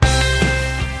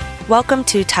Welcome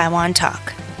to Taiwan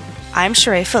Talk. I'm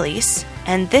Sheree Felice,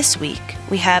 and this week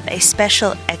we have a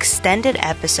special extended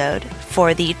episode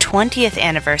for the 20th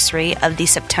anniversary of the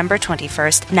September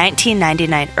 21st,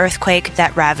 1999 earthquake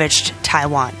that ravaged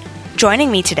Taiwan.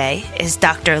 Joining me today is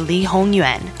Dr. Hong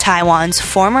Yuan, Taiwan's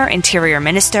former Interior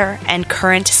Minister and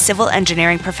current Civil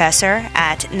Engineering Professor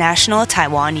at National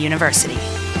Taiwan University.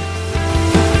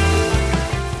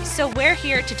 So we're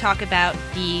here to talk about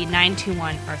the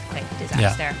 921 earthquake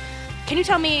disaster. Yeah. Can you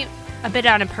tell me a bit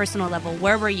on a personal level,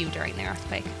 where were you during the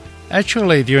earthquake?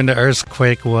 Actually, during the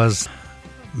earthquake was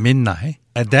midnight.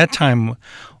 At that time,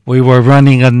 we were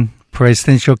running a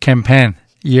presidential campaign,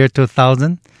 year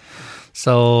 2000.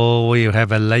 So we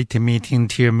have a late meeting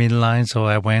till midnight, so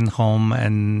I went home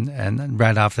and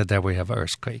right after that we have an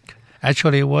earthquake.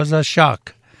 Actually, it was a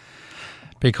shock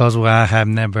because I have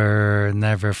never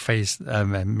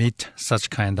meet such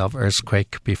kind of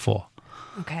earthquake before.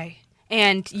 Okay.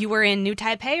 And you were in New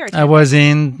Taipei or Taipei? I was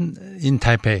in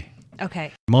Taipei.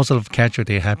 Okay. Most of the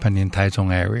casualty happened in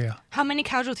Taichung area. How many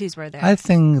casualties were there? I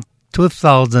think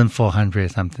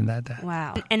 2,400, something like that.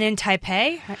 Wow. And in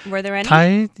Taipei, were there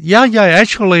any? Yeah.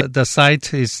 Actually, the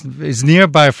site is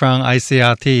nearby from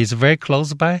ICRT. It's very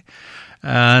close by.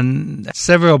 And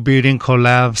several buildings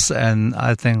collapsed, and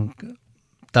I think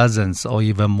dozens or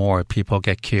even more people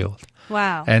get killed.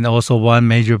 Wow. And also one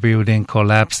major building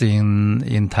collapsed in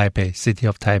Taipei, city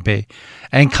of Taipei.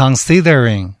 And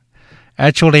considering,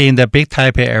 actually in the big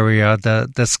Taipei area,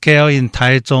 the scale in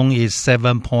Taichung is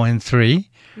 7.3.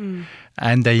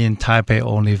 And in Taipei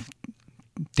only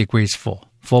degrees 4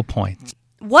 points.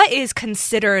 What is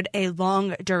considered a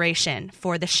long duration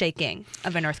for the shaking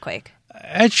of an earthquake?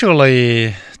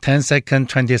 Actually, 10 seconds,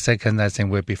 20 seconds, I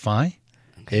think will be fine.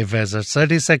 Okay. If it's a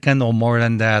 30 seconds or more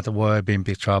than that, we'll be in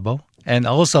big trouble. And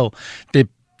also,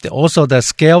 the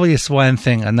scale is one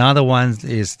thing. Another one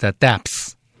is the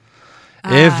depth.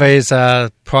 If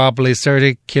it's probably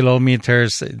 30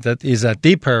 kilometers, that is a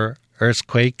deeper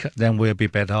earthquake, then we'll be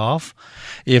better off.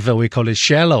 If we call it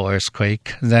shallow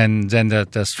earthquake, then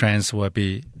the strength will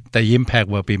be, the impact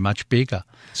will be much bigger.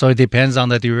 So it depends on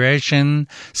the duration,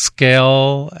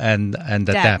 scale, and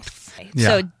the depth. Yeah.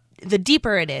 So the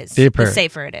deeper it is, the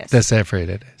safer it is. The safer it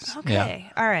is. Okay,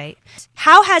 yeah. All right.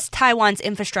 How has Taiwan's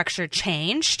infrastructure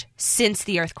changed since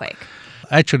the earthquake?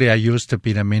 Actually, I used to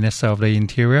be the Minister of the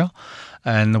Interior,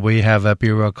 and we have a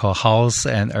bureau called House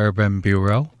and Urban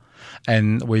Bureau,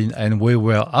 and we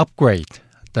will upgrade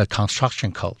the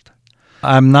construction code.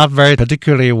 I'm not very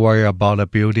particularly worried about a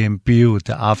building built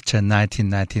after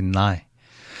 1999,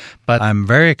 but I'm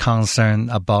very concerned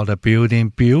about a building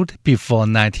built before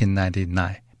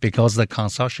 1999 because the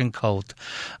construction code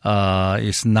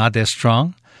is not as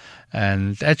strong.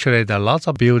 And actually, there are lots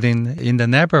of buildings in the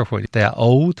neighborhood. They are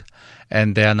old,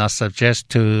 and they are not subject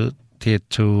to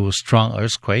strong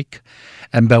earthquake.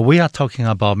 But we are talking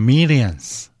about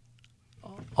millions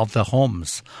of the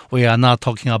homes. We are not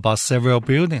talking about several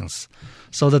buildings.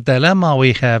 So the dilemma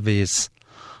we have is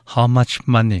how much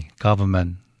money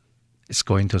government is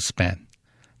going to spend.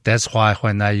 That's why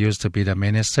when I used to be the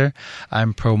minister,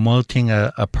 I'm promoting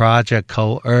a project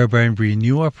called Urban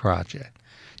Renewal Project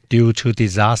due to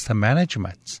disaster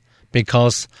management.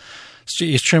 Because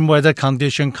extreme weather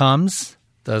condition comes,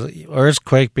 the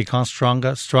earthquake becomes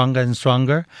stronger and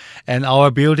stronger, and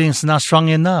our building is not strong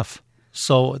enough.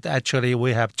 So actually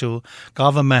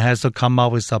government has to come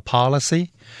up with a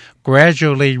policy,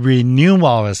 gradually renew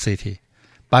our city.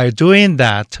 By doing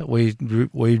that, we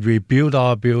rebuild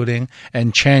our building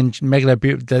and make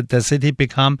the city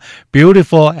become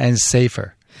beautiful and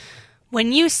safer.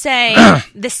 When you say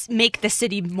make the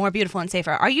city more beautiful and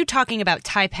safer, are you talking about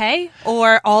Taipei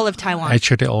or all of Taiwan?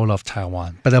 Actually, all of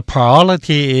Taiwan. But the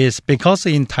priority is because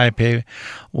in Taipei,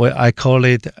 what I call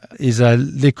it is a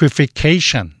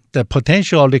liquefaction. The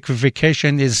potential of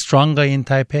liquefaction is stronger in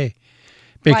Taipei.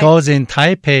 Because in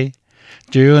Taipei,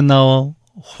 do you know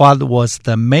what was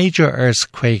the major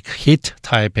earthquake hit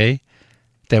Taipei?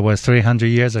 That was 300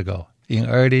 years ago in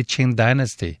early Qing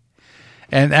dynasty.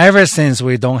 And ever since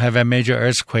we don't have a major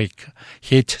earthquake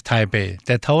hit Taipei,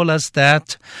 they told us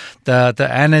that the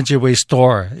energy we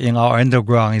store in our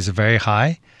underground is very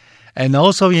high. And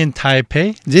also in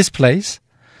Taipei, this place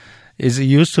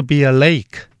used to be a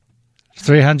lake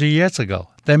 300 years ago.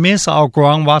 That means our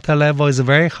groundwater level is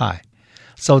very high.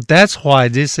 So that's why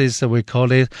this is, we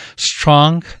call it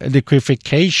strong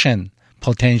liquefaction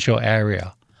potential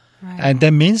area. Right. And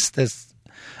that means this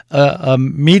a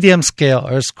medium-scale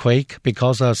earthquake,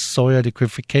 because of soil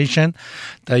liquefaction,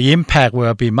 the impact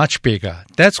will be much bigger.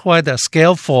 That's why the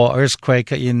scale for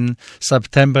earthquake in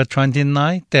September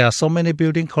 29, there are so many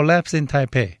buildings collapsed in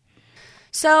Taipei.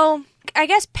 So I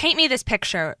guess paint me this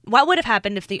picture. What would have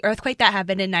happened if the earthquake that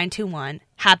happened in 921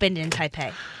 happened in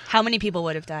Taipei? How many people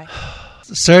would have died?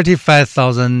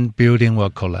 35,000 buildings will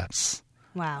collapse.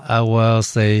 Wow. I will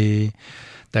say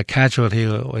the casualty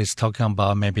is talking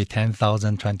about maybe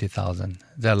 10,000, 20,000.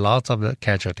 There are lots of the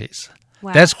casualties.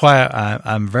 Wow. That's why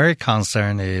I'm very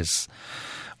concerned is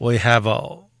we have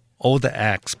all the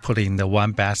eggs put in the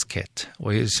one basket.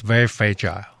 It's very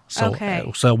fragile.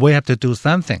 So we have to do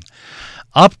something.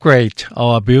 Upgrade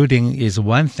our building is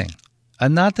one thing.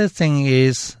 Another thing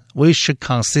is we should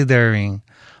considering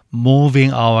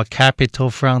moving our capital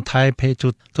from Taipei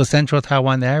to central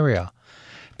Taiwan area.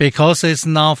 Because it's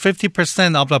now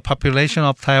 50% of the population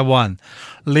of Taiwan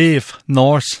live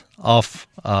north of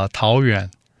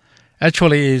Taoyuan.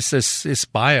 Actually, it's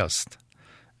biased.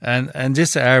 And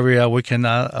this area, we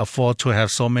cannot afford to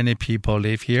have so many people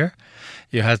live here.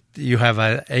 You have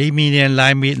 8 million,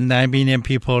 9 million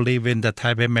people live in the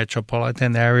Taipei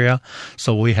metropolitan area.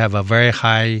 So we have a very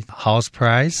high house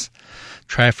price,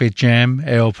 traffic jam,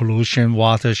 air pollution,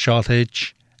 water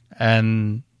shortage,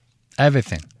 and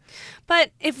everything.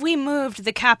 But if we moved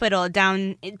the capital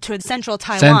down to central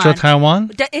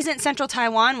Taiwan, isn't central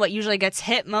Taiwan what usually gets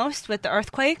hit most with the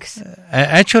earthquakes?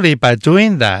 Actually, by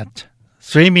doing that,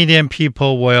 3 million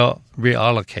people will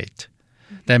reallocate.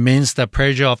 That means the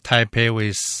pressure of Taipei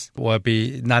will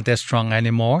be not that strong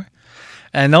anymore.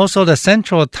 And also the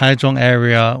central Taichung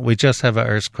area, we just have an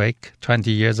earthquake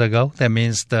 20 years ago. That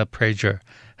means the pressure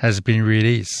has been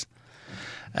released.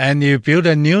 And you build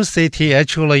a new city,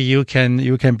 actually you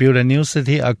can build a new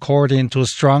city according to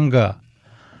stronger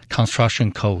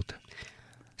construction code.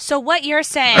 So what you're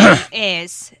saying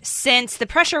is, since the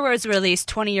pressure was released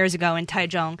 20 years ago in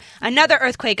Taichung, another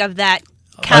earthquake of that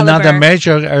caliber... Another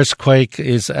major earthquake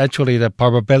is actually the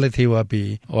probability will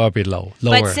be lower.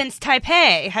 But since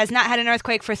Taipei has not had an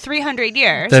earthquake for 300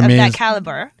 years that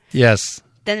caliber... Yes.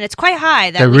 Then it's quite high.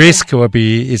 The risk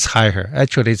is higher.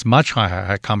 Actually, it's much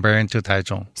higher comparing to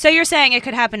Taichung. So you're saying it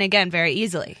could happen again very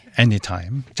easily?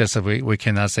 Anytime. Just we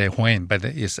cannot say when, but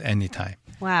it's anytime.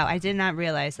 Wow, I did not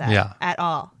realize that at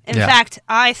all. In Yeah. fact,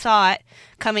 I thought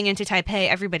coming into Taipei,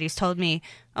 everybody's told me,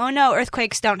 oh no,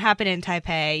 earthquakes don't happen in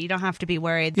Taipei. You don't have to be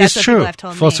worried. That's It's what true people have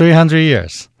told for me. 300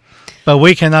 years. But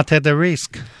we cannot take the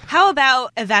risk. How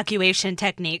about evacuation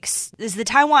techniques? Is the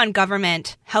Taiwan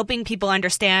government helping people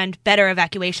understand better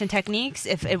evacuation techniques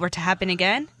if it were to happen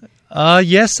again?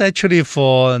 Yes, actually,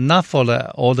 not for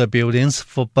all the buildings,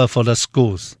 but for the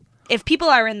schools. If people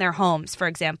are in their homes, for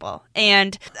example,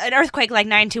 and an earthquake like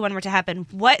 921 were to happen,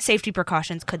 what safety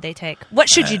precautions could they take? What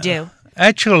should you do?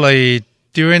 Actually,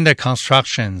 during the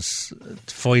constructions,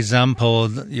 for example,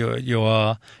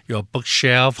 your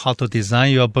bookshelf, how to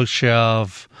design your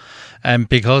bookshelf, and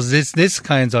because this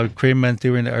kinds of equipment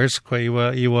during the earthquake,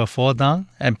 it will fall down,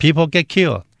 and people get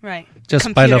killed. Right.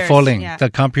 Just by the falling. Yeah. The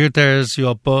computers,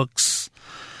 your books,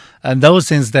 and those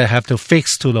things they have to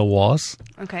fix to the walls.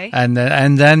 Okay. And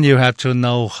then you have to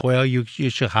know where you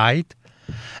should hide.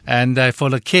 And for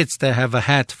the kids, they have a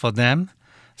hat for them,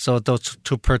 so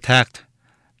to protect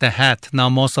the hat. Now,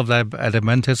 most of the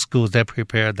elementary schools, they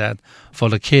prepare that for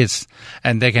the kids,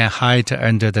 and they can hide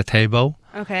under the table.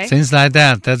 Okay. Things like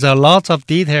that. There's a lot of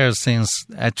details things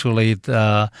actually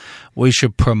we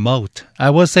should promote. I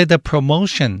would say the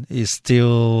promotion is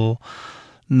still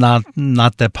not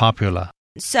that popular.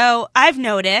 So I've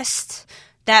noticed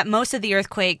that most of the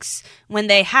earthquakes, when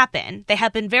they happen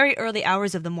very early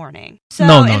hours of the morning. So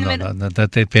No.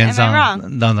 That depends Am I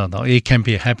on. wrong? No. It can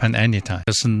happen anytime.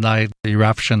 It's like the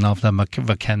eruption of the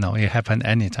volcano. It happen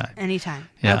anytime. Anytime.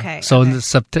 Yeah. Okay. So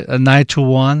okay.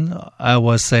 921, I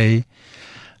would say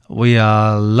we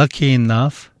are lucky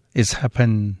enough it's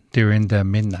happened during the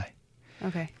midnight.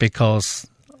 Okay. Because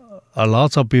a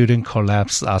lot of building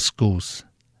collapse are schools.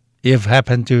 If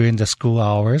happened during the school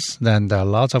hours, then there are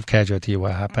lots of casualty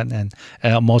will happen,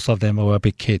 and most of them will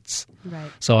be kids. Right.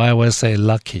 So I would say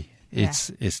lucky it's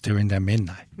during the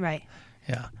midnight. Right.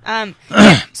 Yeah.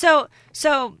 Yeah. So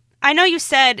I know you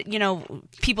said,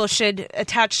 people should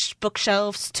attach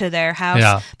bookshelves to their house.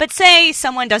 Yeah. But say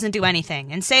someone doesn't do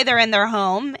anything, and say they're in their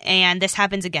home, and this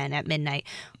happens again at midnight.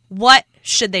 What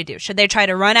should they do? Should they try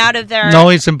to run out of their... No,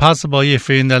 it's impossible. If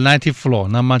you're in the 90th floor,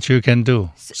 not much you can do.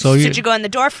 So should you go in the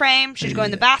door frame? Should you go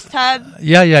in the bathtub?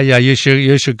 Yeah. You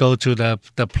should go to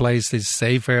the place that's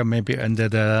safer, maybe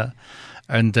under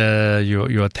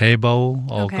your table,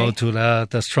 or Okay. go to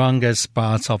the strongest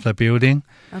parts of the building.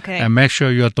 Okay. And make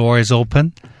sure your door is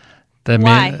open.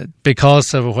 Why?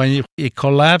 Because when it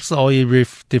collapses or it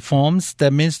deforms,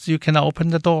 that means you cannot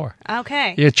open the door.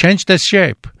 Okay. You change the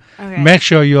shape. Okay. Make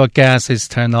sure your gas is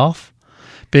turned off,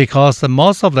 Because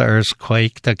most of the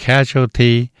earthquake, the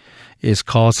casualty is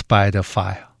caused by the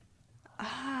fire.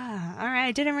 All right,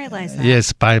 I didn't realize that.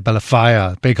 Yes, by the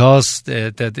fire, because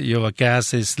your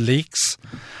gas is leaks,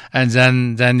 and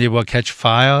then you will catch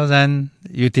fire. Then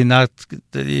you did not.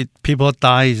 People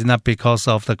die is not because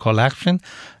of the collection;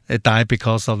 they die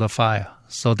because of the fire.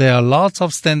 So there are lots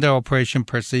of standard operation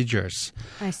procedures.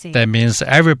 I see. That means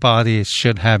everybody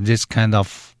should have this kind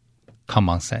of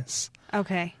common sense.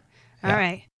 Okay. All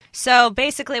right. So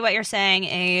basically, what you're saying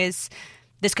is,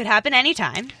 this could happen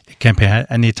anytime. It can be at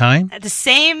any time. The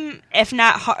same, if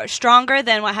not stronger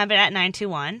than what happened at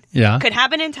 921. Yeah. Could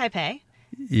happen in Taipei.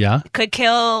 Yeah. Could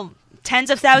kill tens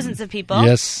of thousands of people.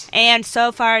 Yes. And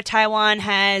so far, Taiwan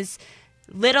has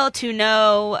little to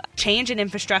no change in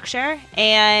infrastructure,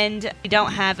 and we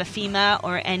don't have a FEMA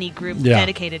or any group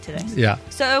dedicated to this. Yeah.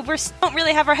 So we don't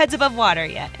really have our heads above water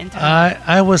yet in Taiwan.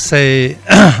 I would say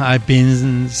I've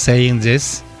been saying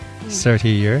this 30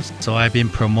 years. So I've been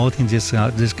promoting this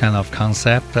kind of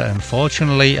concept.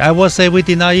 Unfortunately, I would say we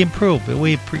did not improve.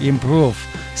 We improved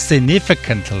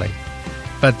significantly.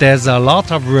 But there's a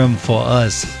lot of room for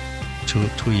us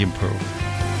to improve.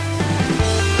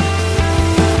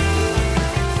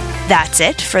 That's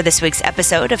it for this week's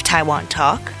episode of Taiwan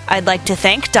Talk. I'd like to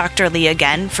thank Dr. Lee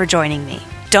again for joining me.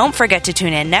 Don't forget to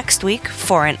tune in next week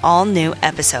for an all-new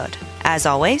episode. As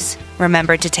always,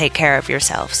 remember to take care of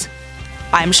yourselves.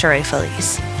 I'm Sheree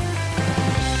Felice.